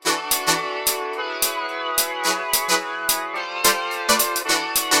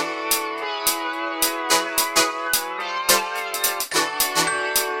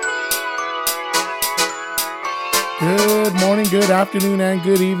good afternoon, and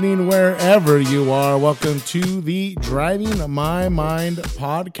good evening, wherever you are. Welcome to the Driving My Mind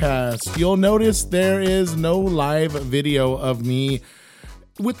podcast. You'll notice there is no live video of me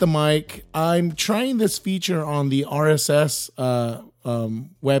with the mic. I'm trying this feature on the RSS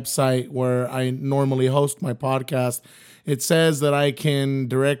website where I normally host my podcast. It says that I can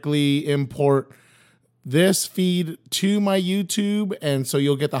directly import this feed to my YouTube, and so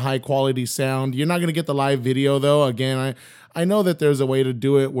you'll get the high quality sound. You're not going to get the live video though. Again, I know that there's a way to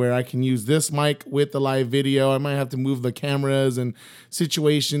do it where I can use this mic with the live video. I might have to move the cameras and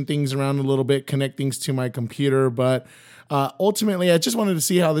situation things around a little bit, connect things to my computer, but ultimately, I just wanted to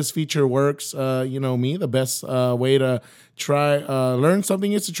see how this feature works. The best way to try learn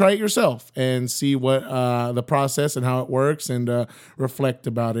something is to try it yourself and see what the process and how it works, and reflect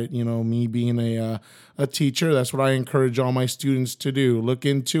about it. You know, me being a teacher, that's what I encourage all my students to do. Look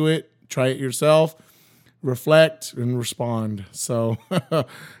into it, try it yourself, reflect, and respond. So,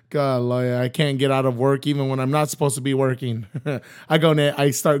 God, I can't get out of work even when I'm not supposed to be working. I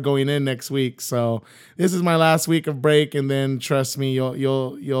start going in next week. So this is my last week of break, and then trust me,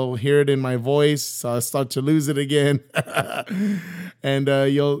 you'll hear it in my voice. So I'll start to lose it again, and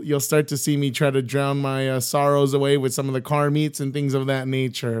you'll start to see me try to drown my sorrows away with some of the car meets and things of that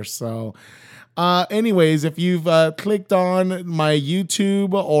nature. So. Anyways, if you've clicked on my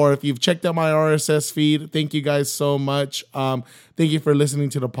YouTube or if you've checked out my RSS feed, thank you guys so much. Thank you for listening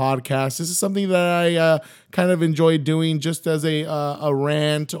to the podcast. This is something that I kind of enjoy doing just as a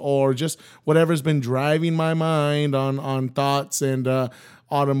rant, or just whatever's been driving my mind on thoughts and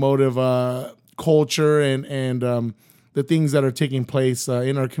automotive culture and the things that are taking place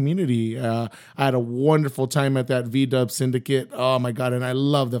in our community. I had a wonderful time at that VW Syndicate. Oh my God. And I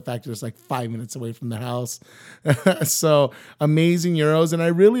love the fact that it's like 5 minutes away from the house. So amazing Euros. And I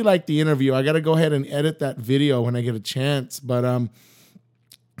really like the interview. I got to go ahead and edit that video when I get a chance. But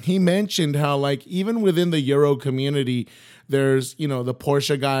he mentioned how, like, even within the Euro community, there's, the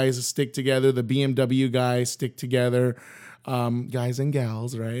Porsche guys stick together, the BMW guys stick together, guys and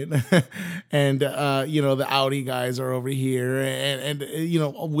gals, right? And, the Audi guys are over here, and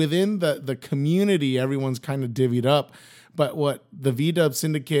within the community, everyone's kind of divvied up. But what the VW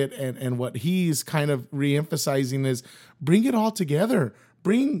Syndicate and what he's kind of reemphasizing is bring it all together.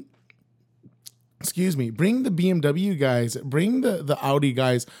 Bring the BMW guys, bring the Audi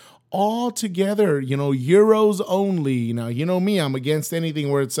guys all together, Euros only. Now, me, I'm against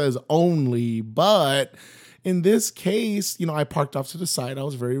anything where it says only, but in this case, I parked off to the side. I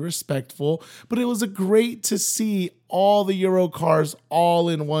was very respectful, but it was great to see all the Euro cars all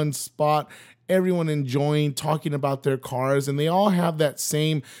in one spot, everyone enjoying talking about their cars, and they all have that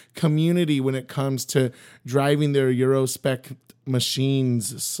same community when it comes to driving their Euro spec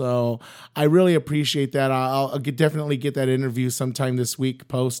machines. So I really appreciate that. I'll definitely get that interview sometime this week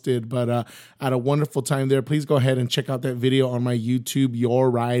posted, but I had a wonderful time there. Please go ahead and check out that video on my YouTube, Your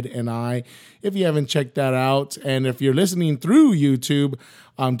Ride and I, if you haven't checked that out. And if you're listening through YouTube,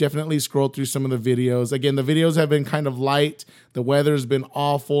 definitely scroll through some of the videos. Again, the videos have been kind of light. The weather's been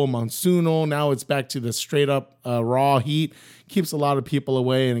awful, monsoonal. Now it's back to the straight up raw heat. Keeps a lot of people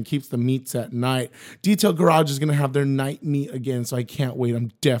away, and it keeps the meets at night. Detail Garage is going to have their night meet again, so I can't wait.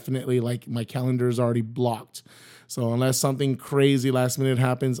 I'm definitely, my calendar is already blocked. So unless something crazy last minute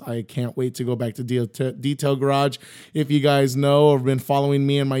happens, I can't wait to go back to Detail Garage. If you guys know or have been following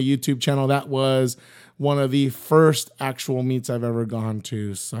me on my YouTube channel, that was one of the first actual meets I've ever gone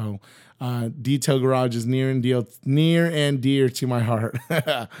to. So Detail Garage is near and dear to my heart.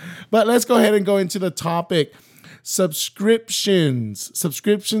 But let's go ahead and go into the topic. Subscriptions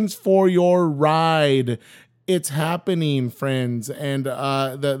for your ride. It's happening, friends, and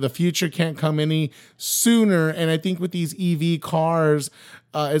the future can't come any sooner. And I think with these EV cars,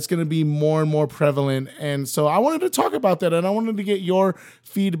 it's going to be more and more prevalent. And so I wanted to talk about that, and I wanted to get your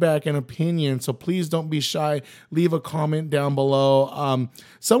feedback and opinion. So please don't be shy. Leave a comment down below.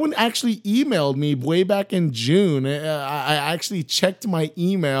 Someone actually emailed me way back in June. I actually checked my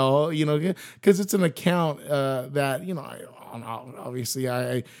email, because it's an account that, obviously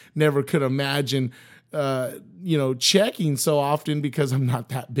I never could imagine checking so often because I'm not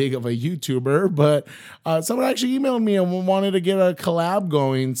that big of a YouTuber, but someone actually emailed me and wanted to get a collab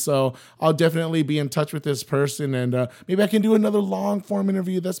going. So I'll definitely be in touch with this person, and maybe I can do another long form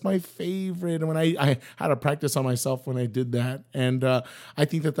interview. That's my favorite. And when I had to practice on myself when I did that. And I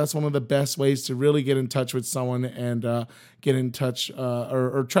think that's one of the best ways to really get in touch with someone and get in touch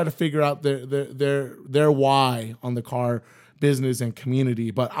or try to figure out their why on the car business and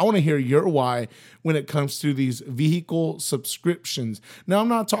community. But I want to hear your why when it comes to these vehicle subscriptions. Now, I'm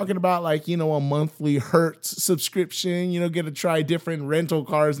not talking about like, a monthly Hertz subscription, get to try different rental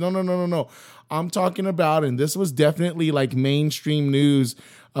cars. No. I'm talking about, and this was definitely like mainstream news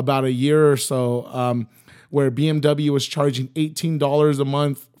about a year or so, where BMW was charging $18 a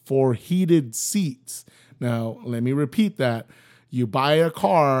month for heated seats. Now, let me repeat that. You buy a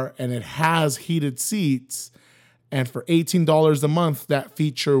car and it has heated seats, and for $18 a month, that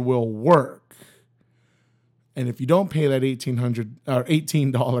feature will work. And if you don't pay that $18, not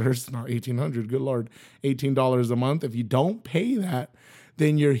 $1,800, good Lord, $18 a month, if you don't pay that,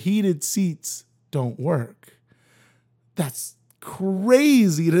 then your heated seats don't work. That's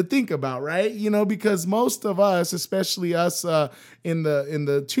crazy to think about, right? Because most of us, especially us in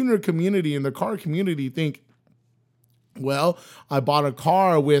the tuner community, in the car community, think, well, I bought a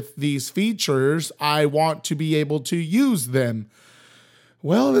car with these features, I want to be able to use them.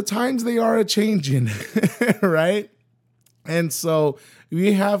 Well, the times they are a-changing, right? And so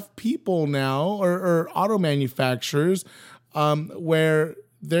we have people now, or auto manufacturers, where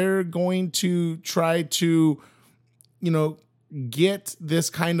they're going to try to, get this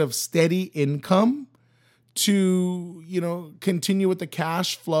kind of steady income to, continue with the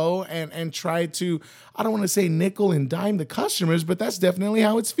cash flow and try to, I don't want to say nickel and dime the customers, but that's definitely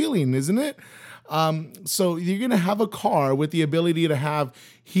how it's feeling, isn't it? So you're going to have a car with the ability to have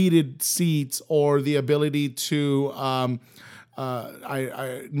heated seats, or the ability to,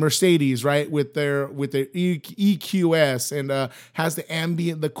 Mercedes, right, with their EQS, and has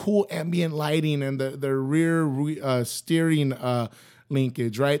the cool ambient lighting, and the rear steering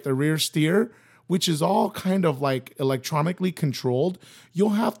linkage, right, the rear steer, which is all kind of like electronically controlled.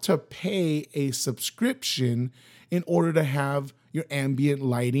 You'll have to pay a subscription in order to have your ambient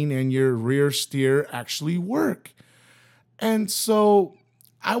lighting and your rear steer actually work. And so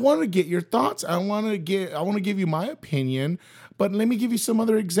I want to get your thoughts. I want to give you my opinion, but let me give you some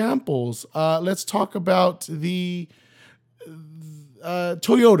other examples. Let's talk about the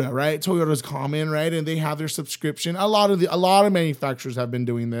Toyota, right? Toyota's common, right? And they have their subscription. A lot of manufacturers have been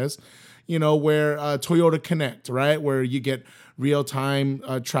doing this, where Toyota Connect, right? Where you get real-time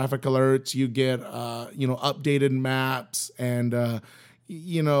traffic alerts, you get, updated maps, and,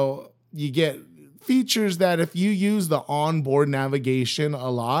 you get features that if you use the onboard navigation a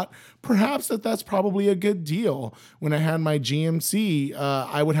lot, perhaps that's probably a good deal. When I had my GMC,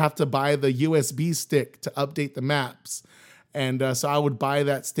 I would have to buy the USB stick to update the maps. And so I would buy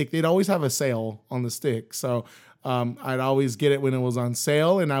that stick. They'd always have a sale on the stick. So I'd always get it when it was on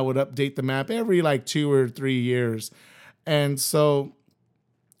sale, and I would update the map every like 2 or 3 years. And so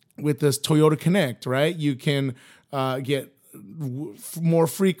with this Toyota Connect, right, you can get more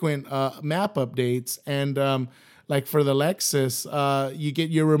frequent map updates. And like for the Lexus, you get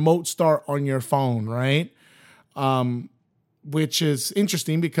your remote start on your phone, right? Which is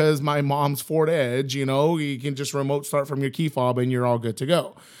interesting because my mom's Ford Edge, you can just remote start from your key fob and you're all good to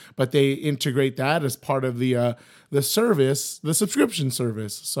go. But they integrate that as part of the service, the subscription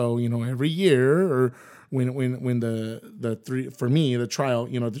service. So, every year, or when the trial,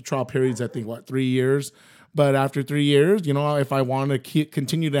 the trial period's, I think, 3 years. But after 3 years, if I want to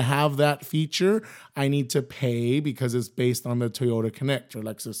continue to have that feature, I need to pay because it's based on the Toyota Connect or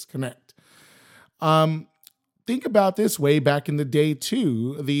Lexus Connect. Think about this way back in the day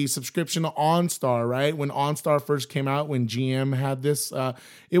too, the subscription to OnStar, right? When OnStar first came out, when GM had this,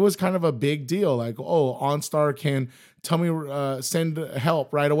 it was kind of a big deal. Like, oh, OnStar can tell me, send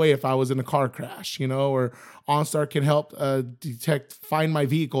help right away if I was in a car crash, or OnStar can help find my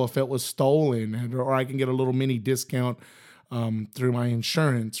vehicle if it was stolen, or I can get a little mini discount through my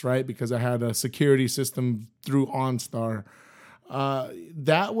insurance, right? Because I had a security system through OnStar.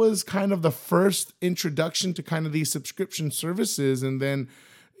 That was kind of the first introduction to kind of these subscription services. And then,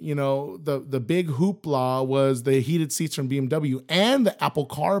 the big hoopla was the heated seats from BMW and the Apple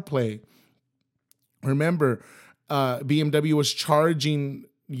CarPlay. Remember, BMW was charging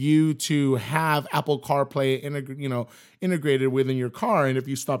you to have Apple CarPlay integrated within your car. And if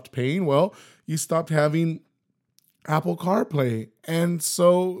you stopped paying, well, you stopped having Apple CarPlay. And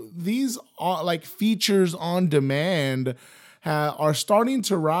so these are like features on demand are starting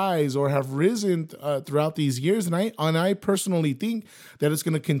to rise or have risen throughout these years. And I personally think that it's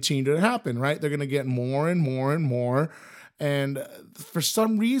going to continue to happen, right? They're going to get more and more and more. And for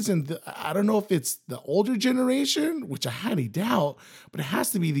some reason, I don't know if it's the older generation, which I highly doubt, but it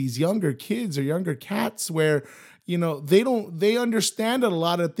has to be these younger kids or younger cats where, they understand that a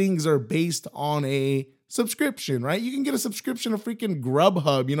lot of things are based on a subscription, right? You can get a subscription to freaking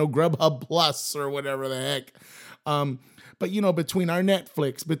Grubhub, Grubhub Plus or whatever the heck. But between our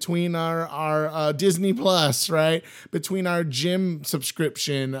Netflix, between our Disney Plus, right, between our gym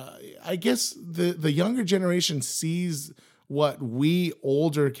subscription, I guess the younger generation sees what we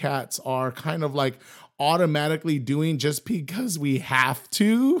older cats are kind of like automatically doing just because we have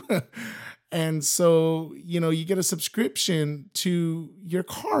to. And so, you get a subscription to your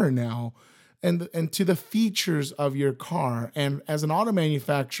car now and to the features of your car. And as an auto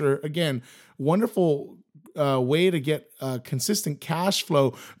manufacturer, again, wonderful way to get consistent cash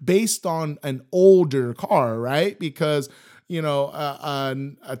flow based on an older car, right? Because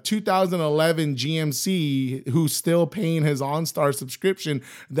a 2011 GMC who's still paying his OnStar subscription,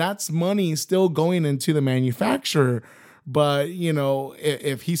 that's money still going into the manufacturer. But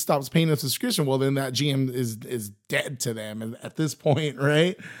if he stops paying a subscription, well, then that GM is dead to them at this point,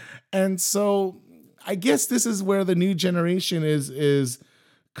 right? And so I guess this is where the new generation is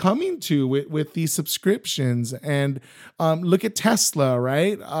coming to with these subscriptions. And look at Tesla,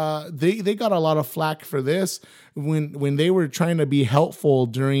 right? They got a lot of flack for this when they were trying to be helpful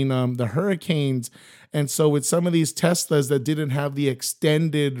during the hurricanes. And so with some of these Teslas that didn't have the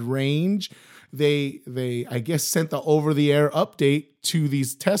extended range, they I guess sent the over-the-air update to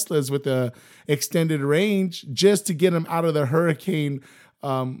these Teslas with the extended range just to get them out of the hurricane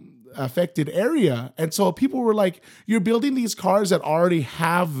affected area. And so people were like, you're building these cars that already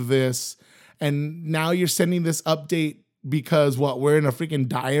have this, and now you're sending this update because we're in a freaking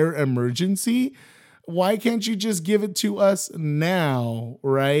dire emergency. Why can't you just give it to us now,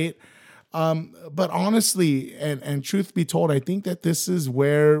 right? But honestly, and truth be told, I think that this is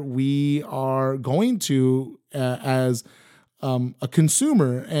where we are going to as a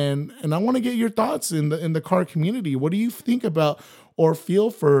consumer, and I want to get your thoughts in the car community. What do you think about or feel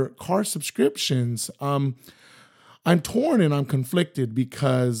for car subscriptions? I'm torn and I'm conflicted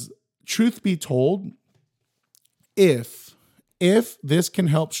because, truth be told, if this can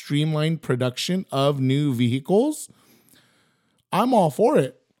help streamline production of new vehicles, I'm all for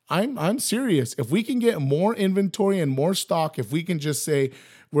it. I'm serious. If we can get more inventory and more stock, if we can just say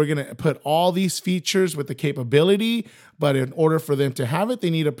we're going to put all these features with the capability, but in order for them to have it, they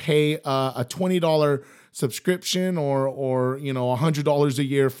need to pay a $20 subscription or $100 a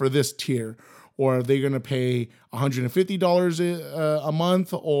year for this tier, or are they going to pay $150 a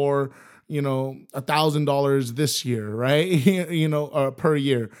month, or $1,000 this year, right? Per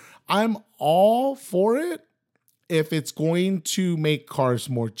year. I'm all for it if it's going to make cars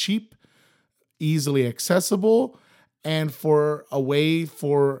more cheap, easily accessible, and for a way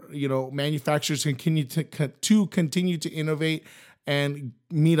for manufacturers to continue to innovate and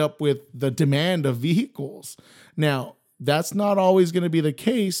meet up with the demand of vehicles. Now, that's not always going to be the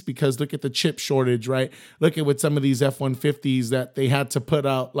case, because look at the chip shortage, right? Look at with some of these F-150s that they had to put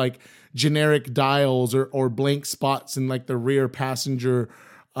out like generic dials or blank spots in like the rear passenger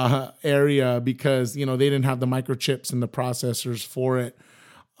area because they didn't have the microchips and the processors for it.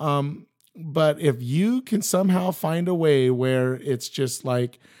 But if you can somehow find a way where it's just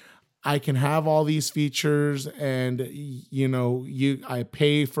like, I can have all these features and I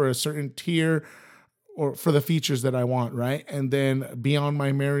pay for a certain tier or for the features that I want, right? And then be on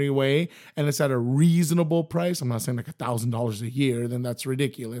my merry way, and it's at a reasonable price. I'm not saying like $1,000 a year, then that's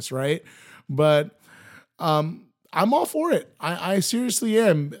ridiculous, right? But I'm all for it. I seriously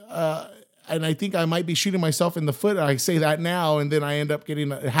am. And I think I might be shooting myself in the foot. I say that now, and then I end up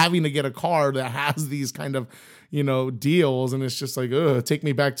having to get a car that has these kind of, deals. And it's just like, take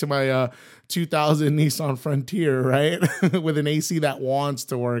me back to my 2000 Nissan Frontier, right? With an AC that wants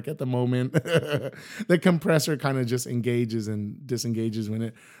to work at the moment. The compressor kind of just engages and disengages when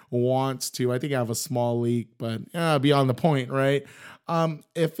it wants to. I think I have a small leak, but beyond the point, right?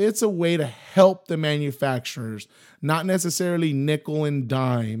 If it's a way to help the manufacturers, not necessarily nickel and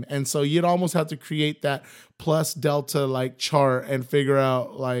dime. And so you'd almost have to create that plus delta like chart and figure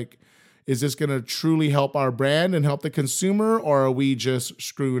out like, is this going to truly help our brand and help the consumer, or are we just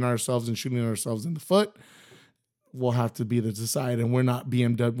screwing ourselves and shooting ourselves in the foot? We'll have to be the decide. And we're not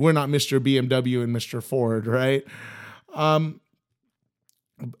BMW. We're not Mr. BMW and Mr. Ford, right? On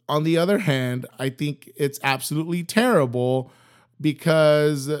the other hand, I think it's absolutely terrible,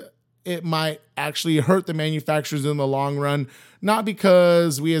 because it might actually hurt the manufacturers in the long run, not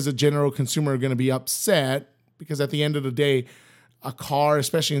because we as a general consumer are going to be upset, because at the end of the day, a car,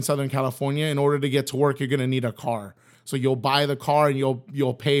 especially in Southern California, in order to get to work, you're going to need a car. So you'll buy the car and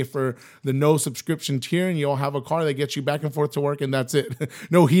you'll pay for the no subscription tier, and you'll have a car that gets you back and forth to work, and that's it.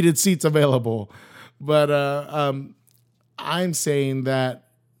 No heated seats available. But I'm saying that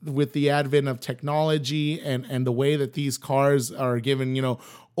with the advent of technology and the way that these cars are given,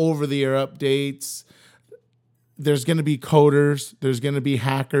 over-the-air updates, there's going to be coders, there's going to be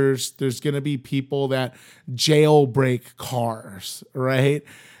hackers, there's going to be people that jailbreak cars, right?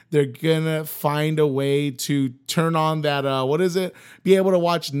 They're going to find a way to turn on that, be able to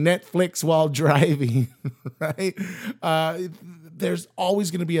watch Netflix while driving, right? There's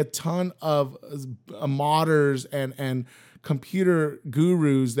always going to be a ton of modders and computer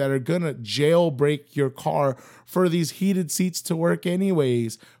gurus that are going to jailbreak your car for these heated seats to work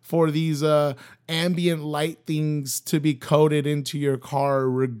anyways, for these ambient light things to be coded into your car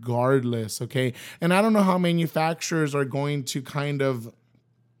regardless, okay? And I don't know how manufacturers are going to kind of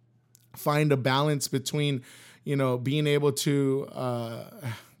find a balance between, being able to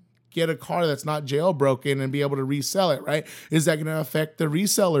get a car that's not jailbroken and be able to resell it, right? Is that going to affect the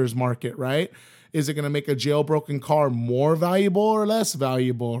resellers market, right? Is it going to make a jailbroken car more valuable or less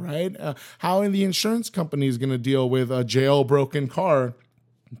valuable, right? How are the insurance companies going to deal with a jailbroken car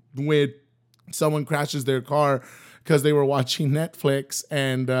when someone crashes their car because they were watching Netflix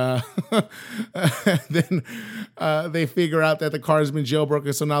and then they figure out that the car has been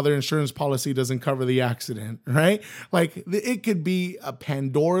jailbroken, so now their insurance policy doesn't cover the accident, right? Like, it could be a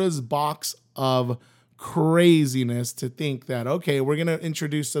Pandora's box of craziness to think that, okay, we're going to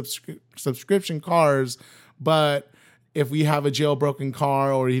introduce subscription cars, but if we have a jailbroken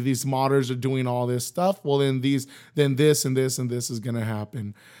car or these modders are doing all this stuff, well, then this and this and this is going to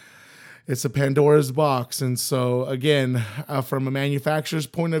happen. It's a Pandora's box. And so again, from a manufacturer's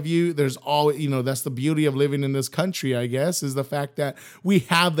point of view, there's all, that's the beauty of living in this country, I guess, is the fact that we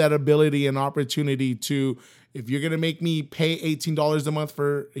have that ability and opportunity to, if you're going to make me pay $18 a month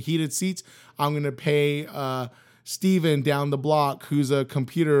for heated seats, I'm going to pay Steven down the block, who's a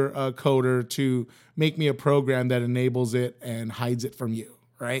computer coder, to make me a program that enables it and hides it from you,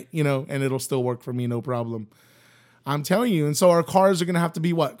 right? And it'll still work for me, no problem. I'm telling you. And so our cars are going to have to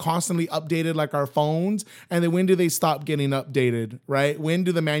be constantly updated like our phones. And then when do they stop getting updated, right? When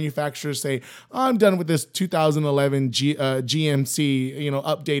do the manufacturers say, I'm done with this 2011 GMC,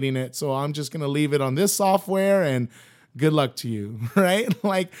 updating it. So I'm just going to leave it on this software and good luck to you, right?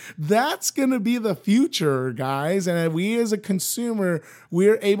 Like, that's going to be the future, guys. And we as a consumer,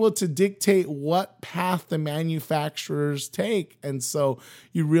 we're able to dictate what path the manufacturers take. And so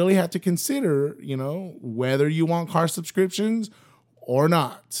you really have to consider, whether you want car subscriptions or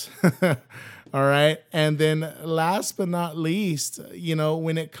not. All right. And then last but not least,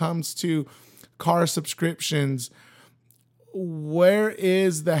 when it comes to car subscriptions, where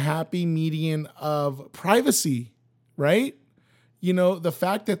is the happy median of privacy? Right? The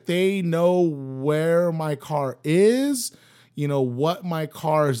fact that they know where my car is, what my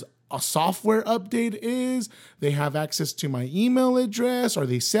car's software update is, they have access to my email address. Are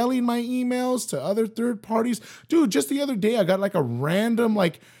they selling my emails to other third parties? Dude, just the other day, I got a random,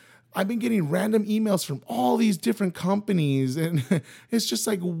 I've been getting random emails from all these different companies, and it's just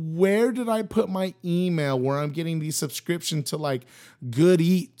where did I put my email where I'm getting these subscription to Good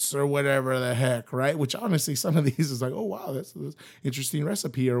Eats or whatever the heck, right? Which honestly, some of these is oh wow, that's an interesting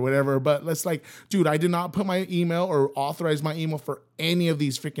recipe or whatever. But let's dude, I did not put my email or authorize my email for any of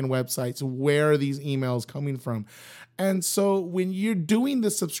these freaking websites. Where are these emails coming from? And so when you're doing the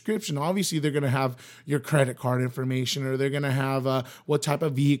subscription, obviously they're going to have your credit card information, or they're going to have what type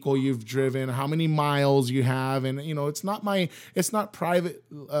of vehicle you've driven, how many miles you have. And, it's not private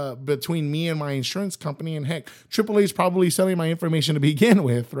between me and my insurance company. And heck, AAA is probably selling my information to begin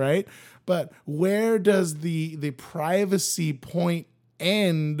with, right? But where does the privacy point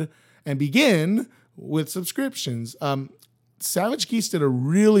end and begin with subscriptions? Savage Geese did a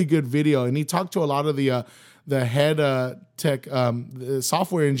really good video, and he talked to a lot of the head tech the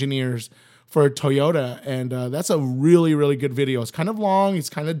software engineers for Toyota, and that's a really, really good video. It's kind of long, it's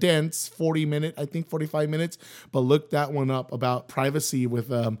kind of dense, 45 minutes, but look that one up about privacy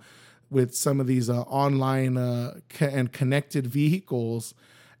with some of these online and connected vehicles.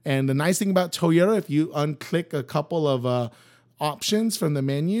 And the nice thing about Toyota, if you unclick a couple of options from the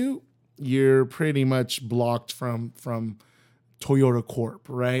menu, you're pretty much blocked from Toyota Corp,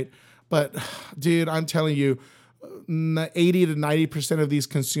 right? But dude, I'm telling you, 80 to 90% of these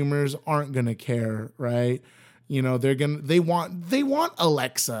consumers aren't going to care, right? They want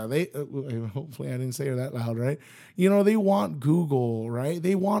Alexa. Hopefully I didn't say her that loud, right? They want Google, right?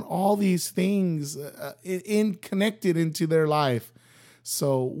 They want all these things connected into their life.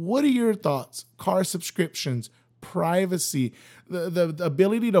 So what are your thoughts? Car subscriptions, privacy, the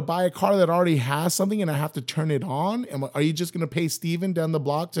ability to buy a car that already has something and I have to turn it on? Are you just going to pay Steven down the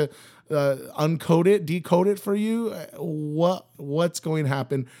block to decode it for you? What's going to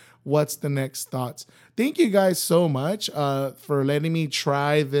happen what's the next thoughts. Thank you guys so much for letting me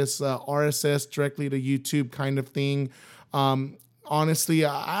try this RSS directly to YouTube kind of thing. Honestly,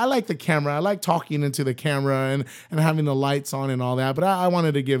 I like the camera. I like talking into the camera and having the lights on and all that, but I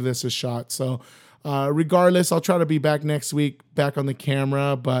wanted to give this a shot. So regardless, I'll try to be back next week, back on the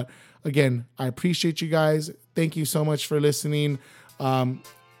camera. But again, I appreciate you guys. Thank you so much for listening.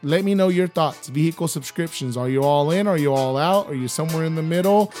 Let me know your thoughts. Vehicle subscriptions. Are you all in? Are you all out? Are you somewhere in the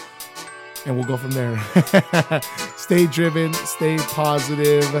middle? And we'll go from there. Stay driven. Stay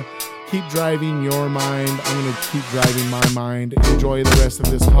positive. Keep driving your mind. I'm going to keep driving my mind. Enjoy the rest of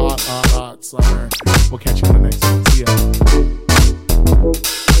this hot summer. We'll catch you in the